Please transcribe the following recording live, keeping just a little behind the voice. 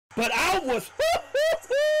But I was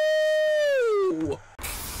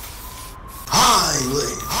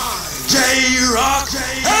highly J-Rocc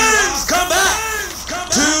has come back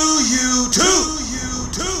to you too.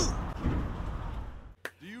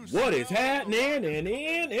 What is happening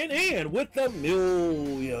and with the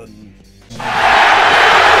millions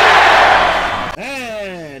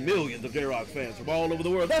and millions of J-Rocc fans from all over the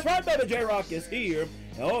world? That's right, baby, J-Rocc is here.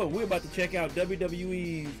 Oh, we're about to check out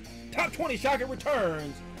WWE's top 20 shocking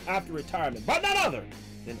returns after retirement by none other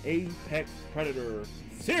than Apex Predator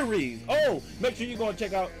Series. Oh, make sure you go and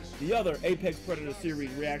check out the other Apex Predator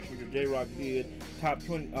Series reactions that J-Rocc did. Top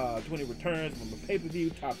 20 returns from the pay-per-view,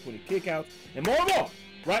 top 20 kickouts, and more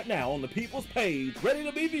right now on the People's page, ready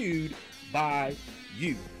to be viewed by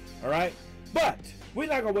you. All right? But we're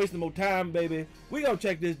not going to waste no more time, baby. We're going to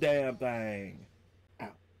check this damn thing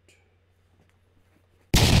out.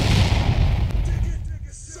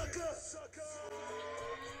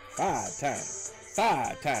 Five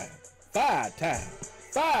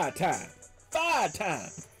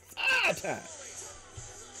times.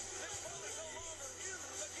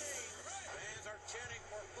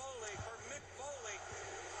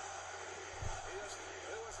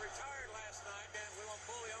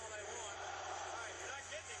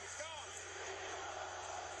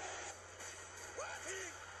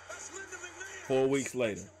 Four weeks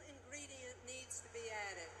later. Ingredient needs to be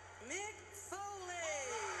added. Mick Foley.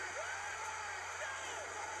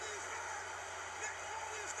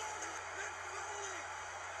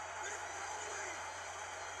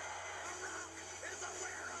 Is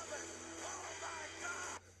aware of it. Oh my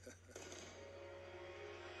God.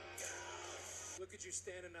 Look at you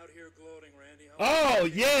standing out here gloating, Randy. Oh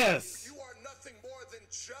yes. You are nothing more than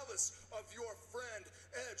jealous of your friend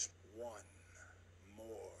Edge. One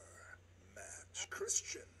more match.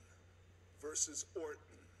 Christian versus Orton.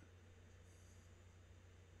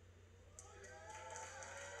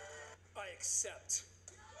 I accept.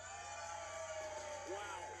 Wow.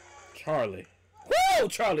 Charlie. Woo!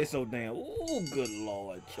 Charlie's so damn. Ooh, good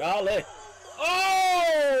Lord, Charlie.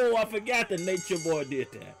 Oh, I forgot that Nature Boy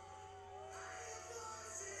did that.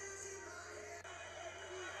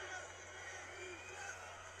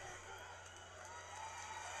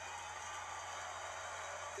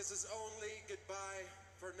 This is only goodbye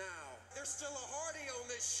for now. There's still a Hardy on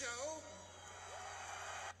this show.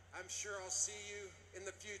 I'm sure I'll see you in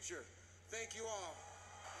the future. Thank you all.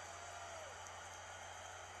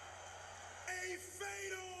 A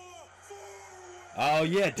fatal forward. Oh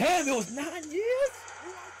yeah, damn, it was 9 years.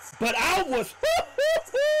 But I was.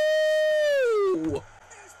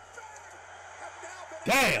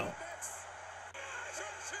 Damn.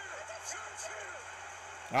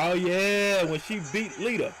 Oh yeah, when she beat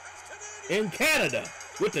Lita in Canada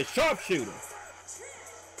with the sharpshooter.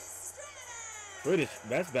 British,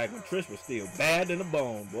 that's back when Trish was still bad in the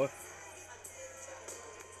bone, boy.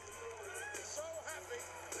 So happy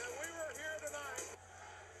that we were here tonight.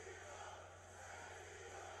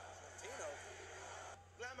 Tino.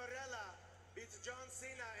 Glamarella beats John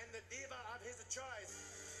Cena and the diva of his choice.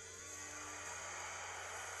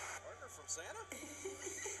 Partner from Santa?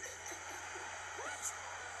 What?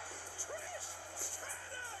 Trish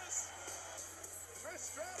Stratus! Trish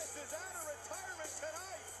Stratus is out of retirement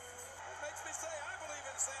tonight. That makes me say I believe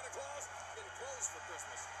in Santa Claus getting clothes for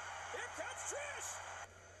Christmas. Here comes Trish!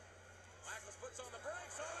 Michaels puts on the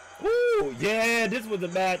brakes on it. Ooh, yeah, this was a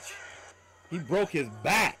match. He broke his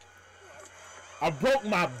back. I broke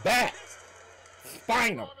my back.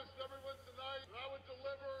 Spinal. I would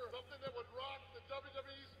deliver something that would rock the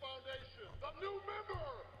WWE's foundation. A new member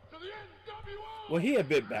to the NWO. Well, he had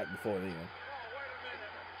been back before then. Oh, wait a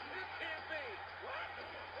minute. It can't be. What?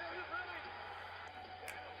 Really?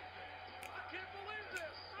 I can't believe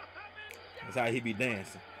this. That's how he be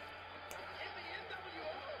dancing. In the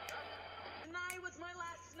NWO. Tonight was my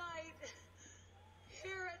last night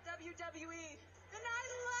here at WWE, and I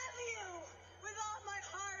love you with all my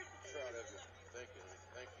heart. Proud of you. Thank you.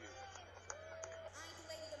 Thank you. I ain't the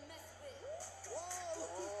lady to mess with.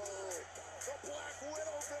 Whoa! The Black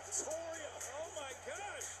Widow Victoria! Oh my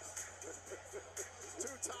gosh!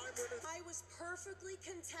 Two-time winner. I was perfectly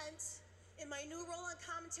content in my new role on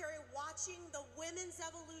commentary watching the women's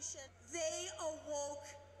evolution. They awoke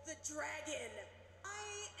the dragon.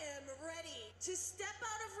 I am ready to step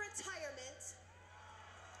out of retirement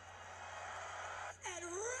at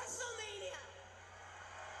WrestleMania.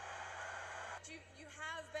 You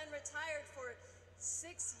have been retired for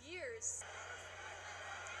 6 years.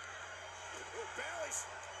 Oh, Bally's.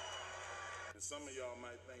 And some of y'all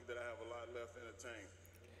might think that I have a lot left in the tank,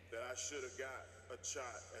 that I should have got a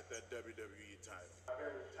shot at that WWE title. I've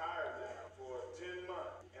been retired now for 10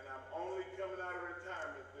 months, and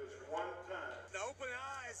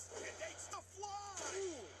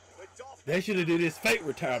They should have did his fake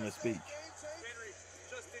retirement speech. Henry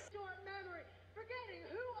just did. Short memory, forgetting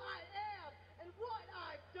who I am and what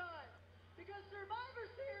I've done. Because Survivor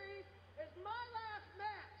Series is my last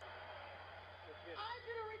match. I'm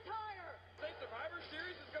gonna retire. Think Survivor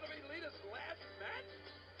Series is going to be Lita's last match?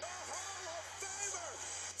 The Hall of Famer!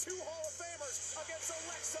 Two Hall of Famers against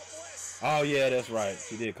Alexa Bliss. Oh yeah, that's right.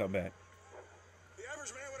 She did come back. The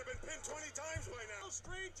average man would have been pinned 20 times by now.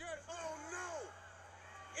 Stranger, oh no!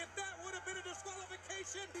 If that would have been a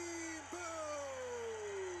disqualification, Steamboat!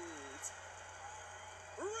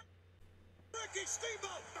 Ricky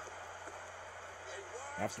Steamboat!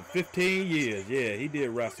 After 15 years, yeah, he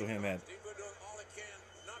did wrestle him at. Steamboat doing all he can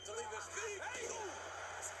not to leave this. Hey!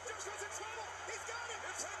 Just was in trouble! He's got him!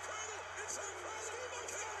 It's incredible! It's incredible!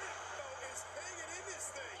 Steamboat's got him! Is hanging in this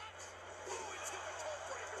thing. Oh, it's got a toe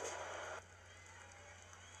breaker.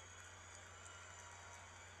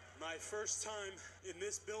 My first time in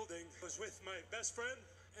this building was with my best friend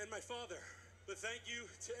and my father. But thank you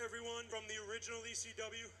to everyone from the original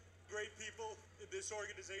ECW, great people in this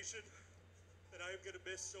organization that I am going to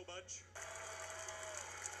miss so much.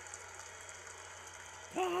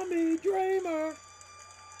 Tommy Dreamer.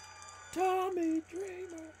 Tommy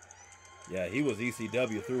Dreamer. Yeah, he was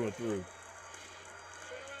ECW through and through.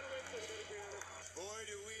 Boy,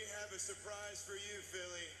 do we have a surprise for you,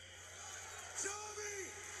 Philly. Tommy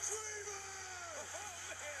Dreamer!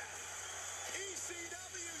 Oh, man!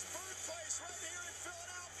 ECW's birthplace right here in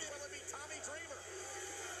Philadelphia. Will it be Tommy Dreamer?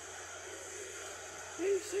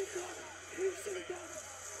 ECW. Listen to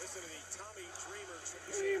the Tommy Dreamer.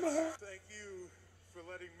 Dreamer. Thank you for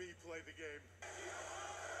letting me play the game.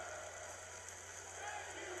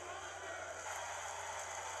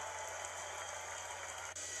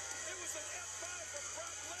 It was an F5 from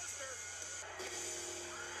Brock Lesnar.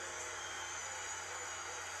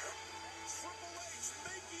 Triple H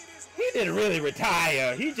making his He didn't really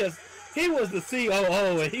retire. He was the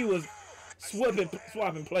COO and he was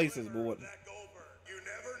swapping places, boy. back over. You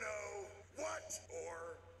never know what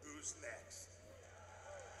or who's next.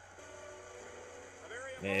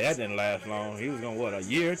 Man, that didn't last long. He was going, what, a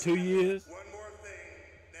year, 2 years? One more thing.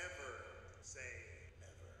 Never say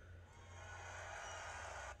never.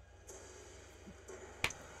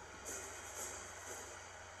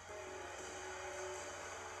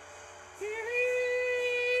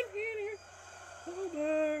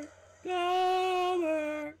 Goldberg.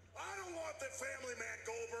 I don't want the family man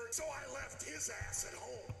Goldberg, so I left his ass at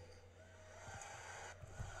home.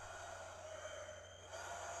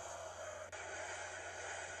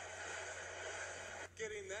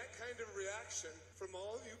 Getting that kind of reaction from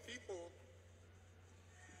all you people.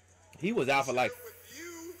 He was out for like With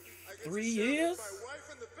you, I get 3 to share years? with my wife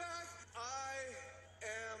in the back. I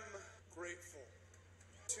am grateful.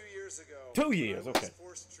 2 years ago. 2 years, I was okay.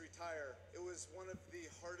 forced to retire. It was one of the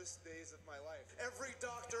hardest days of my life. Every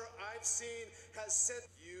doctor I've seen has said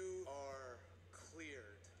you are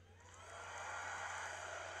cleared.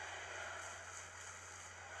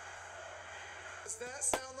 Does that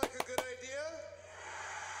sound like a good idea?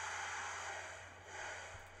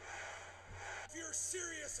 If you're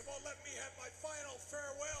serious about letting me have my final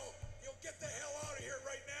farewell, you'll get the hell out of here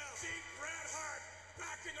right now. See Bret Hart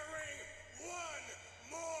back in the ring one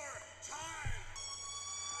more time.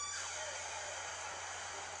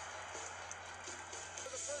 For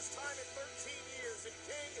the first time in 13 years, and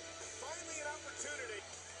King finally an opportunity.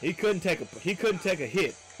 he couldn't take a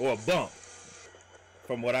hit or a bump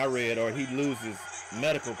from what I read, or he'd lose his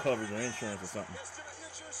medical coverage or insurance or something.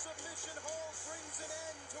 Signature submission hold brings an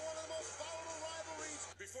end to one of the most volatile rivalries.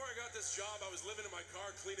 Before I got this job, I was living in my car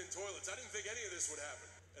cleaning toilets. I didn't think any of this would happen.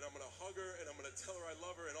 And I'm going to hug her, and I'm going to tell her I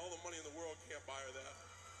love her, and all the money in the world can't buy her that.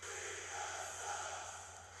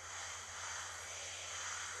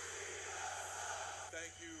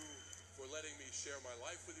 Thank you for letting me share my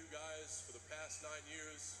life with you guys for the past 9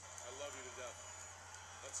 years. I love you to death.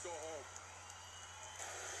 Let's go home.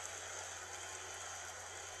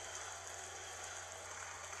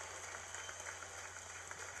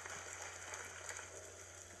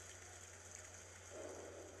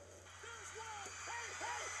 There's one. Hey,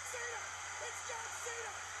 Cena! It's John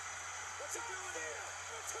Cena! What's he doing here?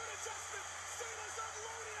 Return adjustment. Cena's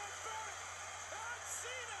unloading on Beth. And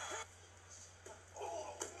Cena.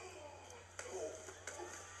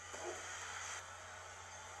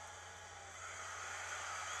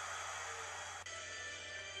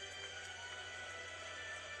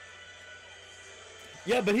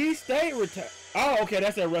 Yeah, but he stayed retired. Oh, okay,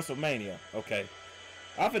 that's at WrestleMania. Okay.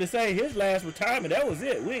 I'm finna say his last retirement, that was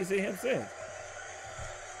it. We ain't seen him since.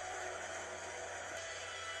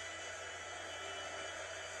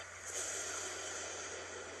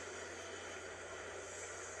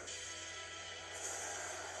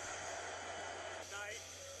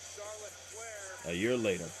 A year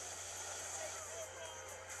later.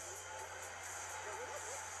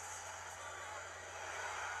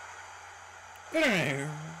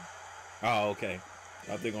 Oh, okay. I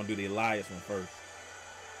think they're gonna do the Elias one first.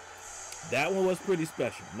 That one was pretty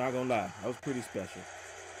special. I'm not gonna lie. That was pretty special.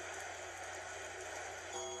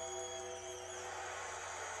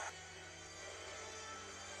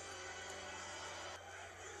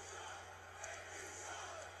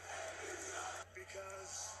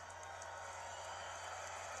 Because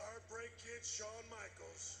Heartbreak Kid Shawn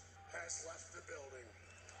Michaels has left the building.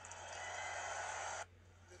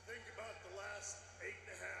 To think about the last 8.5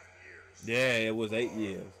 years. Yeah, it was 8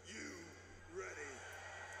 years. You ready?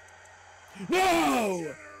 No!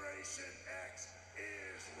 Generation X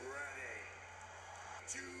is ready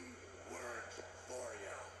to work for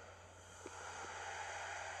you.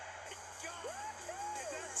 God, did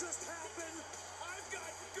that just happen? I've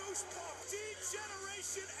got goosebumps.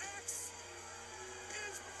 Generation X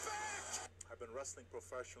is back. I've been wrestling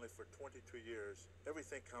professionally for 22 years.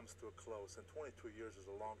 Everything comes to a close, and 22 years is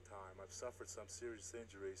a long time. I've suffered some serious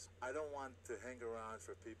injuries. I don't want to hang around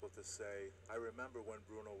for people to say, I remember when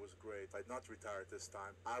Bruno was great. If I'd not retired this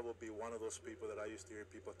time, I will be one of those people that I used to hear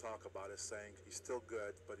people talk about as saying, he's still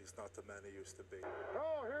good, but he's not the man he used to be.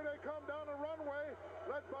 Oh, here they come down the runway,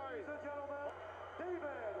 led by, ladies and gentlemen,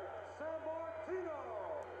 David Sammartino.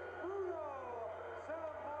 Bruno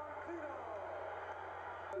Sammartino.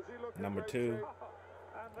 Number 2.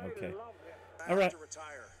 Okay. All right. To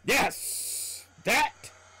retire. Yes! That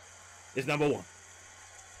is number 1.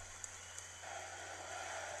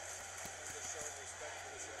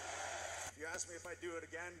 If you ask me if I'd do it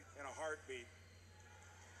again, in a heartbeat.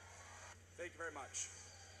 Thank you very much.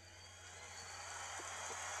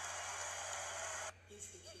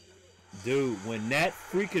 Dude, when that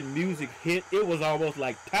freaking music hit, it was almost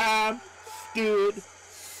like time stood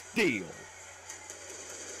still.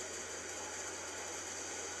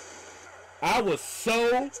 I was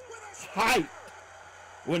so hyped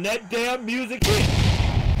when that damn music hit.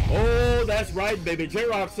 Oh, that's right, baby.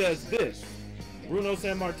 J-Rocc says this. Bruno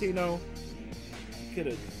Sammartino,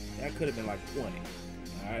 that could have been like 20.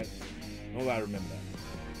 All right, nobody remember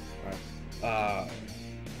that. All right,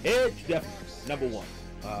 Edge definitely number 1.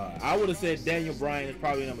 I would have said Daniel Bryan is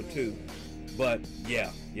probably number 2, but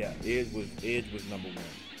yeah, Edge was number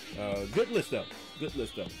 1. Good list though. Good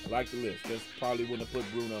list though. I like the list. Just probably wouldn't have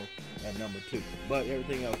put Bruno at number 2. But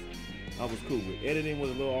everything else I was cool with. Editing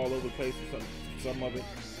was a little all over the place for some of it,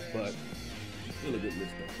 but still a good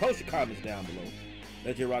list though. Post your comments down below.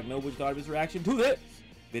 Let J-Rocc know what you thought of his reaction to this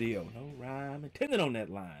video. No rhyme intended on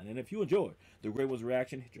that line. And if you enjoyed the Great One's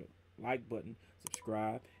reaction, hit your like button,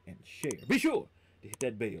 subscribe, and share. Be sure to hit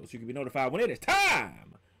that bell so you can be notified when it is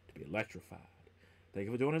time to be electrified. Thank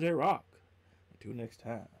you for joining J-Rocc. Until next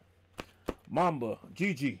time. Mamba,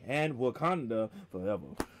 Gigi, and Wakanda forever.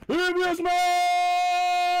 If you smell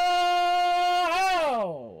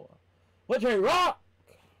what J-Rocc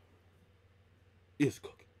is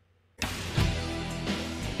cooking.